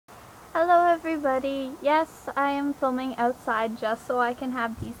Hello everybody. Yes, I am filming outside just so I can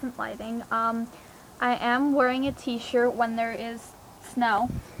have decent lighting. I am wearing a t-shirt when there is snow.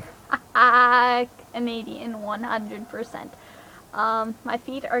 Canadian 100%. My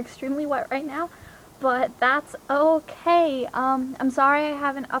feet are extremely wet right now, but that's okay. I'm sorry I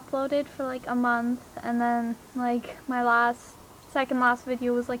haven't uploaded for like a month, and then like my second last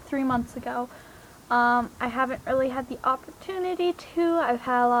video was like 3 months ago. I haven't really had the opportunity to. I've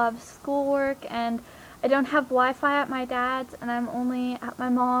had a lot of schoolwork, and I don't have Wi-Fi at my dad's, and I'm only at my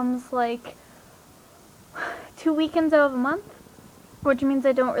mom's like 2 weekends out of a month, which means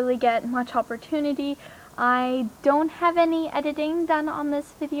I don't really get much opportunity. I don't have any editing done on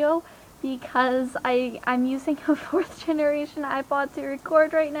this video because I'm using a 4th generation iPod to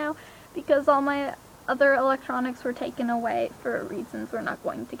record right now because all my other electronics were taken away for reasons we're not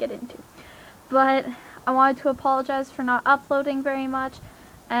going to get into. But I wanted to apologize for not uploading very much,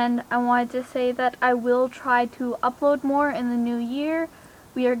 and I wanted to say that I will try to upload more in the new year.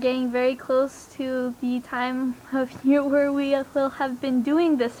 We are getting very close to the time of year where we will have been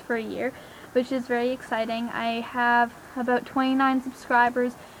doing this for a year, which is very exciting. I have about 29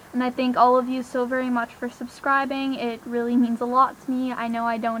 subscribers, and I thank all of you so very much for subscribing. It really means a lot to me. I know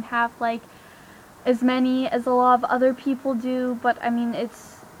I don't have like as many as a lot of other people do, but I mean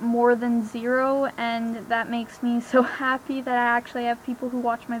it's more than 0, and that makes me so happy that I actually have people who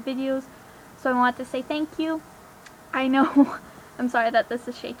watch my videos. So I want to say thank you. I know I'm sorry that this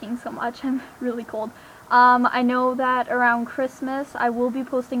is shaking so much. I'm really cold. I know that around Christmas I will be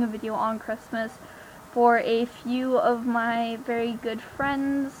posting a video on Christmas for a few of my very good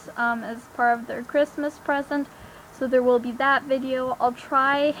friends as part of their Christmas present. So there will be that video. I'll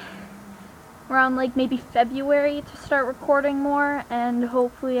try around like maybe February to start recording more, and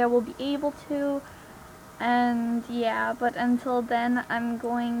hopefully I will be able to. And yeah, but until then I'm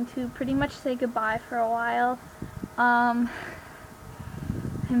going to pretty much say goodbye for a while. I'm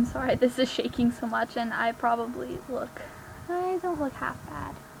sorry this is shaking so much, and I don't look half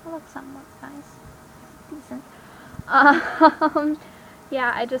bad. I look somewhat nice. Decent.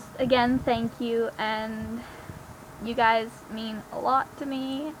 Yeah, I just, again, thank you, and you guys mean a lot to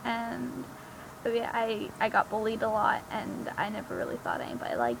me, and I got bullied a lot, and I never really thought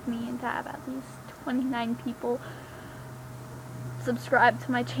anybody liked me, and to have at least 29 people subscribe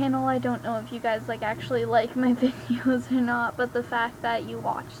to my channel. I don't know if you guys actually like my videos or not, but the fact that you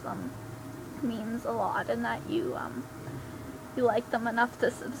watch them means a lot, and that you like them enough to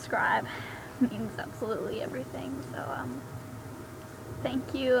subscribe means absolutely everything. So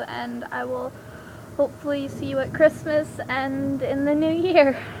thank you, and I will hopefully see you at Christmas and in the new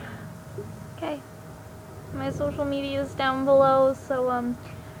year. Okay, my social media is down below, so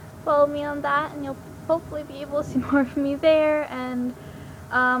follow me on that, and you'll hopefully be able to see more of me there. And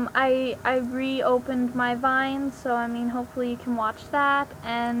I reopened my Vine, so I mean hopefully you can watch that.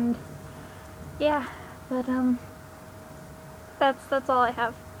 And yeah, but that's all I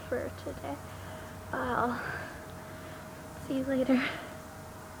have for today. I'll see you later.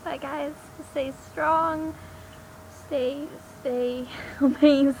 Bye guys. Stay strong. Stay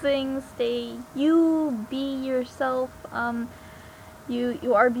amazing. Be yourself.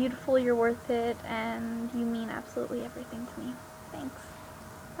 You are beautiful, you're worth it, and you mean absolutely everything to me. Thanks.